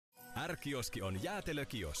R-kioski on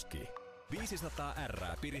jäätelökioski. 500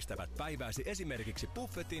 R:ää piristävät päivääsi esimerkiksi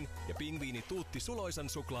buffetin ja pingviini Tuutti suloisan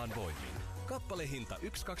suklaan voimin. Kappalehinta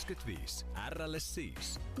 1,25. R:lle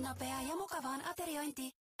siis. Nopea ja mukavaan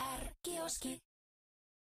ateriointi. R-kioski.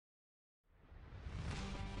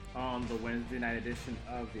 On the Wednesday night edition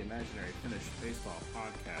of the Imaginary Finnish Baseball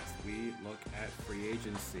Podcast, we look at free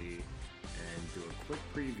agency and do a quick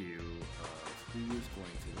preview of who's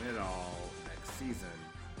going to win it all next season.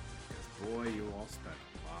 Because boy, you all spent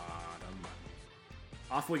a lot of money.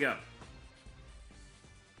 Off we go.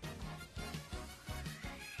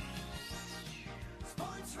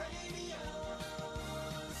 Sports Radio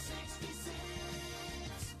 66,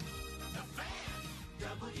 The Fan,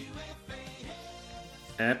 WFA.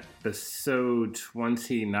 Episode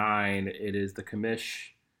 29, it is the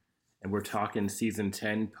Commish, and we're talking season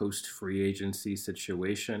 10 post-free agency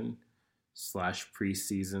situation /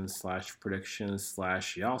 preseason / predictions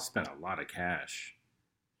 / y'all spent a lot of cash.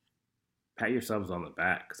 Pat yourselves on the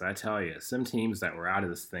back, because I tell you, some teams that were out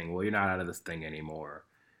of this thing, well, you're not out of this thing anymore.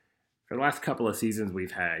 For the last couple of seasons,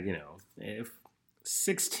 we've had,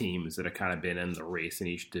 6 teams that have kind of been in the race in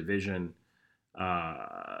each division.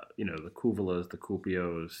 The Kuvalas, the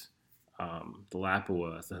Kupios, the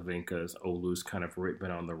Lapuas, the Havinkas, Oulu's kind of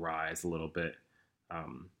been on the rise a little bit.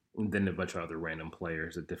 And then a bunch of other random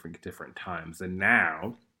players at different times. And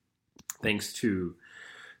now, thanks to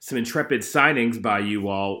some intrepid signings by you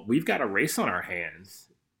all, we've got a race on our hands.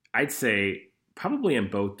 I'd say probably in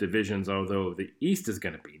both divisions, although the East is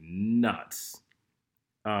going to be nuts.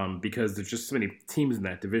 Because there's just so many teams in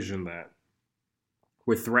that division that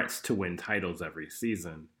were threats to win titles every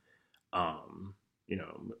season.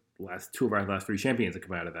 Two of our last 3 champions have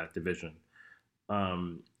come out of that division.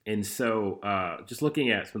 And so just looking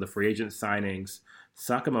at some of the free agent signings,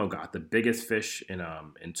 Sakamo got the biggest fish in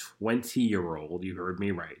 20-year-old, you heard me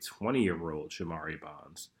right, 20-year-old Shamari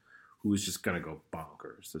Bonds, who's just going to go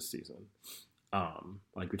bonkers this season.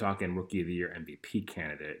 We're talking rookie of the year MVP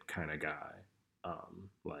candidate kind of guy.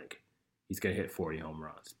 He's going to hit 40 home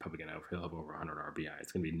runs. Probably going to have over 100 RBI.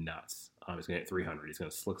 It's going to be nuts. He's going to hit 300. He's going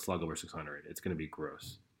to slug over 600. It's going to be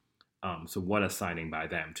gross. So what a signing by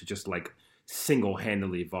them to just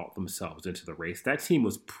single-handedly vault themselves into the race. That team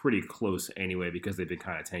was pretty close anyway because they've been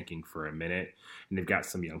kind of tanking for a minute. And they've got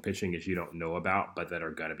some young pitching as you don't know about, but that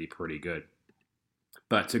are going to be pretty good.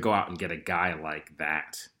 But to go out and get a guy like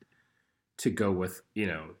that, to go with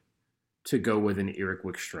an Erik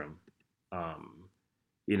Wickstrom,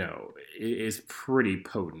 is pretty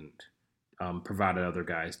potent, provided other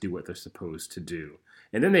guys do what they're supposed to do.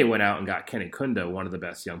 And then they went out and got Kenny Kunda, one of the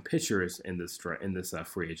best young pitchers in this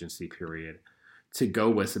free agency period, to go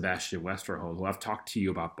with Sebastian Westerholm, who I've talked to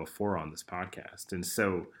you about before on this podcast. And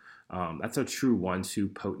so that's a true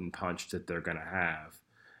 1-2 potent punch that they're going to have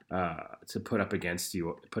to put up against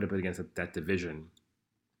that division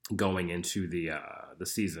going into the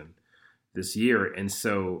season this year. And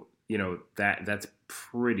so that's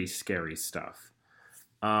pretty scary stuff.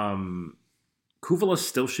 Kuvala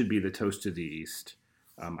still should be the toast of the East.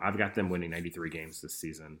 I've got them winning 93 games this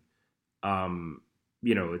season.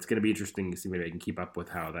 It's going to be interesting to see maybe I can keep up with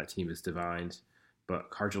how that team is divined.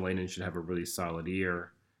 But Karjalainen should have a really solid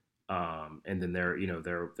year. And then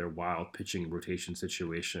their wild pitching rotation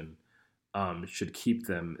situation should keep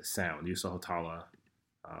them sound. Juuso Hautala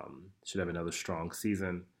should have another strong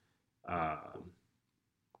season.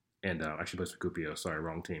 Actually plays for Kuopio, sorry,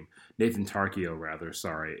 wrong team. Nathan Tarkio,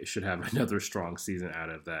 should have another strong season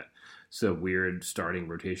out of that. So weird starting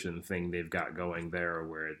rotation thing they've got going there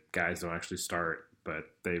where guys don't actually start,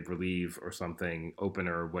 but they relieve or something,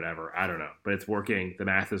 opener or whatever. I don't know. But it's working. The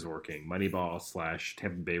math is working. Moneyball /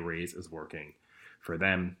 Tampa Bay Rays is working for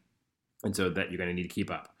them. And so that you're going to need to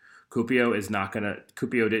keep up. Kuopio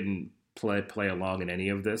didn't play along in any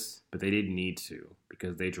of this, but they didn't need to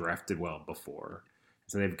because they drafted well before.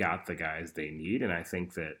 So they've got the guys they need, and I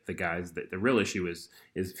think that the real issue is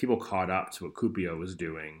people caught up to what Kuopio was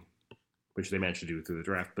doing, which they managed to do through the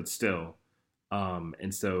draft, but still.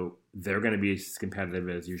 And so they're going to be as competitive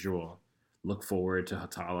as usual. Look forward to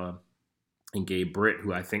Hatala and Gabe Britt,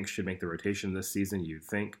 who I think should make the rotation this season, you'd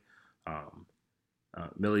think.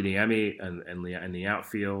 Millie Niemi in the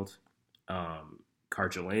outfield.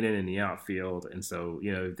 Karjalainen in the outfield, and so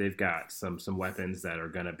they've got some weapons that are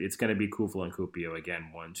it's gonna be Kuvala and Kuopio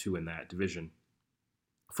again, 1-2 in that division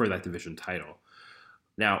for that division title.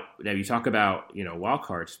 Now you talk about wild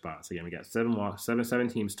card spots. Again, we got seven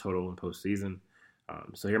teams total in postseason.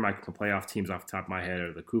 So here are my playoff teams off the top of my head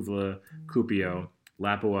are the Kuvala, Kuopio,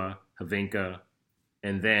 Lapua, Havinka,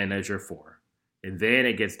 and then as your 4. And then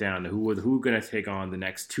it gets down to who going to take on the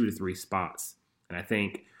next 2 to 3 spots. And I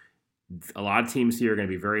think a lot of teams here are going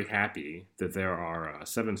to be very happy that there are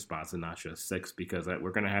 7 spots and not just 6, because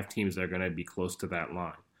we're going to have teams that are going to be close to that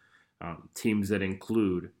line. Teams that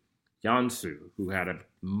include Yansu, who had a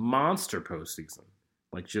monster postseason,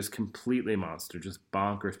 like just completely monster, just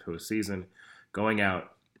bonkers postseason, going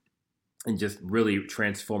out and just really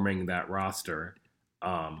transforming that roster,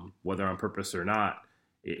 whether on purpose or not.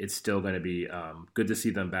 It's still going to be good to see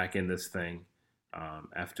them back in this thing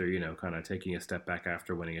after, kind of taking a step back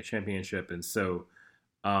after winning a championship. And so,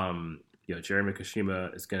 Jerry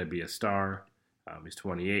Mikashima is going to be a star. He's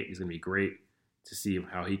 28. He's going to be great to see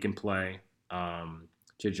how he can play.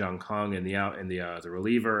 Jijang Kong in the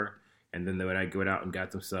reliever. And then they went out and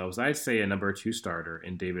got themselves, I'd say, a number 2 starter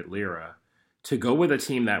in David Lira to go with a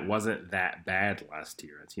team that wasn't that bad last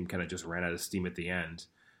year. A team kind of just ran out of steam at the end.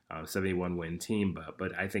 71-win team,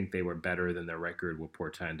 but I think they were better than their record would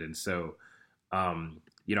portend. And so,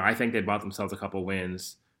 I think they bought themselves a couple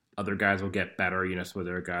wins. Other guys will get better. Some of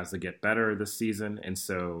their guys will get better this season. And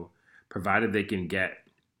so, provided they can get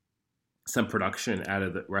some production out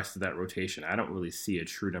of the rest of that rotation, I don't really see a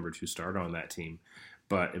true number 2 starter on that team.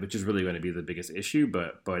 But which is really going to be the biggest issue.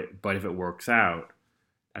 But if it works out,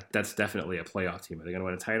 that's definitely a playoff team. Are they going to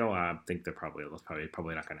win a title? I think that's probably not going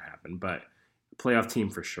to happen. But playoff team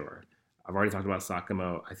for sure. I've already talked about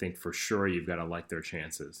Sakamo. I think for sure you've got to like their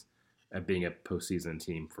chances at being a postseason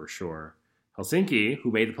team for sure. Helsinki,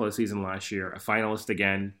 who made the postseason last year, a finalist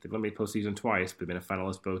again. They've only made postseason twice, but they've been a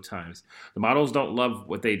finalist both times. The models don't love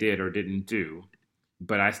what they did or didn't do,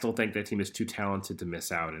 but I still think that team is too talented to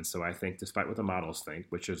miss out. And so I think, despite what the models think,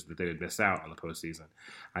 which is that they would miss out on the postseason,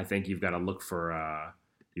 I think you've got to look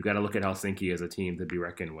at Helsinki as a team to be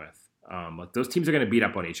reckoned with. Those teams are going to beat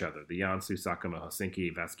up on each other. The Jansu, Sakamo,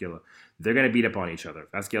 Helsinki, Vaskila, they're going to beat up on each other.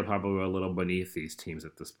 Vaskila probably a little beneath these teams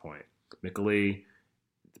at this point. Mikkeli,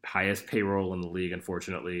 highest payroll in the league,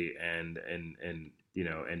 unfortunately, and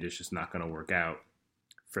it's just not going to work out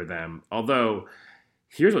for them. Although,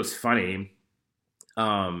 here's what's funny.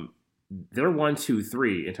 They're 1, 2,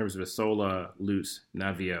 3 in terms of Isola, Lutz,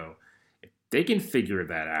 Navio. If they can figure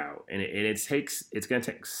that out, and it's going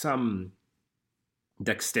to take some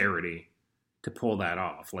dexterity to pull that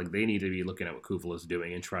off. Like, they need to be looking at what Kuvula is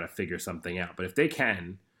doing and try to figure something out. But if they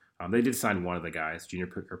can, they did sign one of the guys, Junior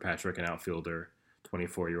Kirkpatrick, an outfielder,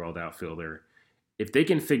 24-year-old outfielder. If they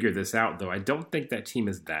can figure this out, though, I don't think that team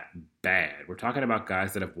is that bad. We're talking about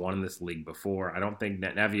guys that have won this league before. I don't think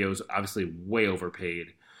that Navio's obviously way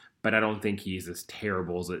overpaid, but I don't think he's as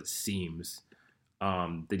terrible as it seems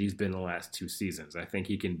that he's been the last 2 seasons. I think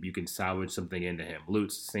you can salvage something into him.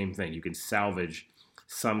 Lutz, same thing. You can salvage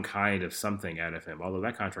some kind of something out of him, although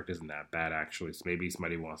that contract isn't that bad, actually. So maybe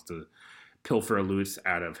somebody wants to pilfer a Lutz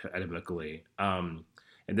out of Mikkeli.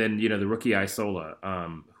 And then, the rookie Isola,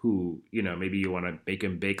 who, maybe you want to make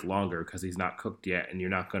him bake longer because he's not cooked yet and you're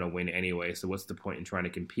not going to win anyway. So what's the point in trying to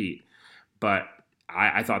compete? But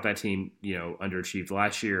I thought that team, underachieved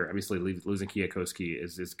last year. Obviously, losing Kiyokoski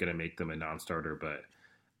is going to make them a non-starter, but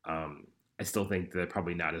I still think they're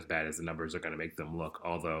probably not as bad as the numbers are going to make them look,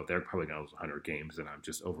 although they're probably going to lose 100 games, and I'm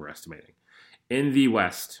just overestimating. In the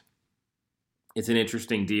West, it's an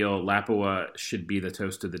interesting deal. Lapua should be the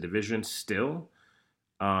toast of the division still.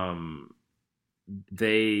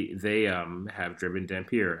 They have driven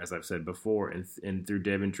Dampier, as I've said before, and through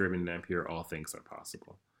driven Dampier, all things are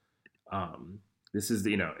possible. This is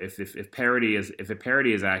if parity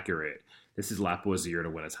is accurate, this is Lapua's year to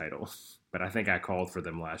win a title. But I think I called for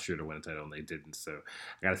them last year to win a title and they didn't, so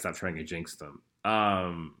I got to stop trying to jinx them.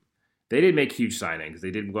 They did make huge signings.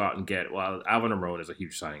 They did go out and get Alvin Ramon is a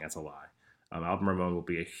huge signing. That's a lie. Alvin Ramon will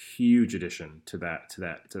be a huge addition to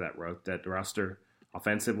that roster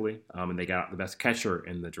offensively, and they got the best catcher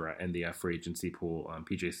in the free agency pool,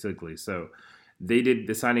 PJ Sigley. So they did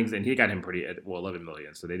the signings, and he got him pretty at $11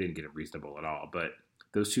 million. So they didn't get it reasonable at all. But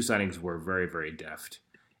those 2 signings were very, very deft,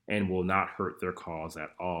 and will not hurt their cause at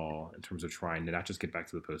all in terms of trying to not just get back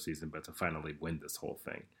to the postseason, but to finally win this whole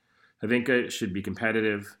thing. Havinka should be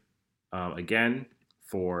competitive again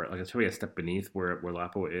for, like, it's probably a step beneath where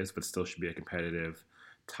Lapua is, but still should be a competitive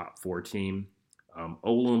top 4 team.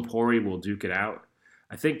 Olumpori will duke it out.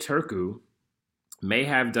 I think Turku may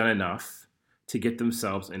have done enough to get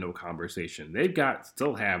themselves into a conversation.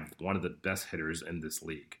 Still have one of the best hitters in this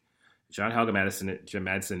league. John Helga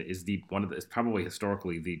Madsen is is probably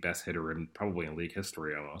historically the best hitter probably in league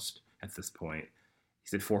history almost at this point.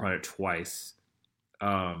 He's hit 400 twice.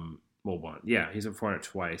 He's hit 400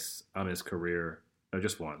 twice in his career. No,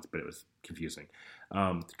 just once, but it was confusing.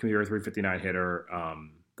 Career 359 hitter.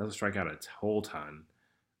 Doesn't strike out a whole ton.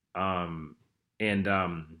 And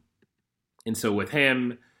so with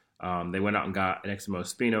him, They went out and got an Eximo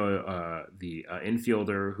Espino, the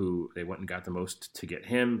infielder, who they went and got the most to get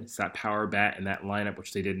him. It's that power bat in that lineup,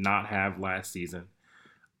 which they did not have last season,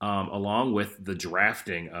 along with the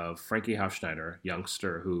drafting of Frankie Hofschneider,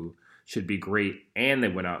 youngster, who should be great. And they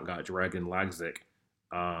went out and got Dragan Lagzik,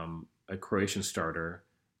 a Croatian starter,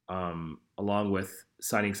 along with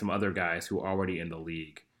signing some other guys who are already in the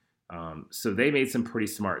league. So they made some pretty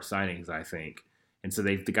smart signings, I think. And so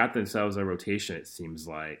they got themselves a rotation, it seems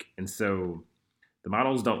like. And so the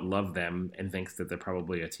models don't love them and thinks that they're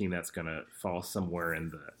probably a team that's going to fall somewhere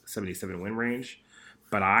in the 77 win range.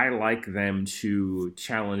 But I like them to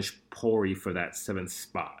challenge Pori for that 7th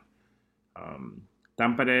spot.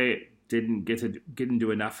 Tampere didn't get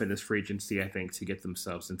into enough in this free agency, I think, to get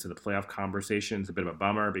themselves into the playoff conversations. A bit of a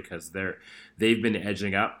bummer because they've been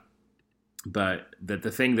edging up. But the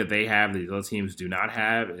thing that they have, these other teams do not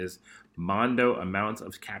have, is mondo amounts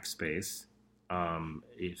of cap space,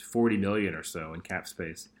 40 million or so in cap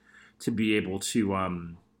space, to be able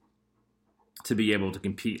to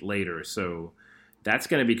compete later. So that's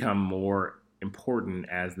going to become more important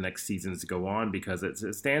as the next seasons go on, because it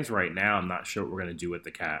stands right now, I'm not sure what we're going to do with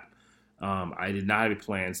the cap. I did not have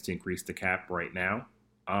plans to increase the cap right now,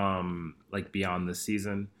 like beyond this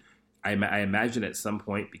season. I imagine at some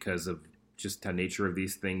point, because of just the nature of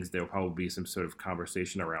these things, there'll probably be some sort of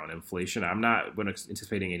conversation around inflation. I'm not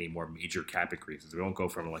anticipating any more major cap increases. We won't go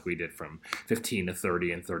from like we did from 15 to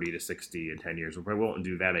 30 and 30 to 60 in 10 years. We probably won't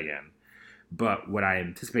do that again. But what I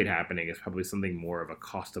anticipate happening is probably something more of a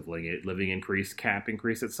cost of living cap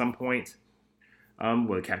increase at some point,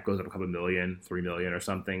 where the cap goes up a couple million, 3 million or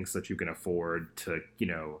something, so that you can afford to,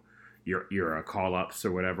 your call-ups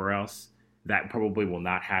or whatever else. That probably will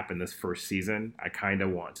not happen this first season. I kind of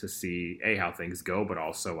want to see, how things go, but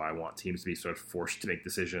also I want teams to be sort of forced to make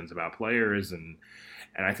decisions about players, and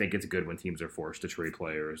I think it's good when teams are forced to trade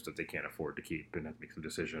players that they can't afford to keep and have to make some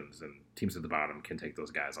decisions, and teams at the bottom can take those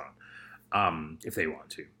guys on if they want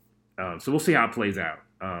to. So we'll see how it plays out.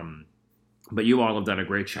 But you all have done a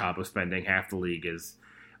great job of spending half the league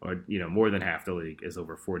more than half the league is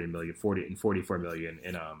over 44 million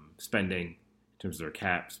in spending in terms of their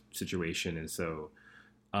cap situation. And so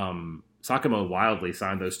Sakamo wildly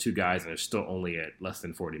signed those two guys and they're still only at less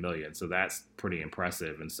than 40 million. So that's pretty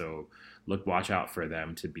impressive. And so watch out for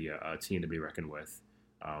them to be a team to be reckoned with,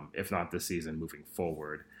 if not this season, moving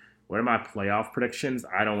forward. What are my playoff predictions?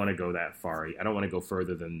 I don't want to go that far. I don't want to go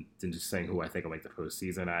further than just saying who I think will make the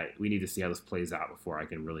postseason. We need to see how this plays out before I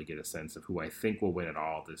can really get a sense of who I think will win it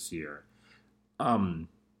all this year.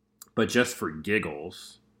 But just for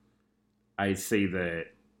giggles, I'd say that,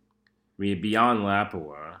 beyond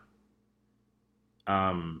Lapua,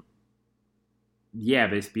 but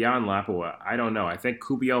beyond Lapua, I don't know. I think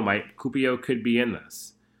Kuopio could be in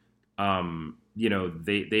this. That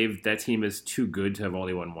team is too good to have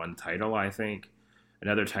only won one title. I think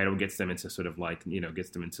another title gets them into sort of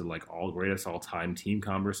all greatest all-time team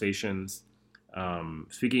conversations.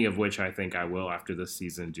 Speaking of which, I think I will, after this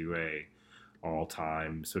season, do a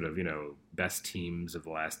all-time sort of, best teams of the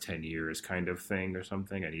last 10 years kind of thing or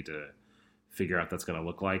something. I need to figure out what that's going to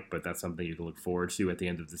look like, but that's something you can look forward to at the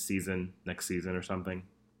end of the season, next season or something.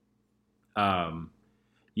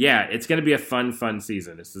 It's going to be a fun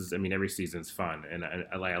season. Every season's fun, and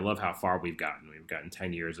I love how far we've gotten. We've gotten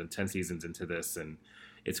 10 years and 10 seasons into this, and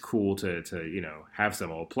it's cool to have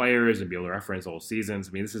some old players and be able to reference old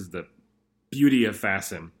seasons. This is the beauty of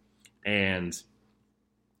FASM, and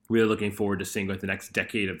really looking forward to seeing what the next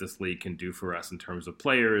decade of this league can do for us in terms of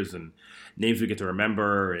players and names we get to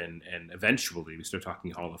remember, and eventually we start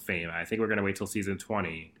talking Hall of Fame. I think we're going to wait till season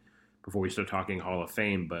 20 before we start talking Hall of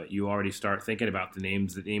Fame, but you already start thinking about the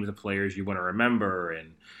names of players you want to remember,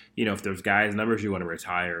 and if there's guys' numbers you want to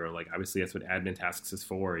retire, obviously that's what admin tasks is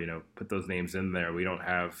for. Put those names in there.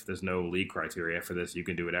 There's no league criteria for this. You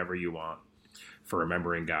can do whatever you want for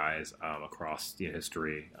remembering guys across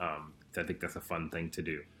history. I think that's a fun thing to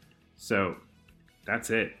do. So that's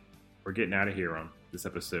it. We're getting out of here on this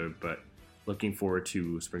episode, but looking forward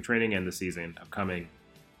to spring training and the season upcoming.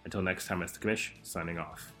 Until next time, it's the Commish signing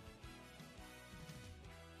off.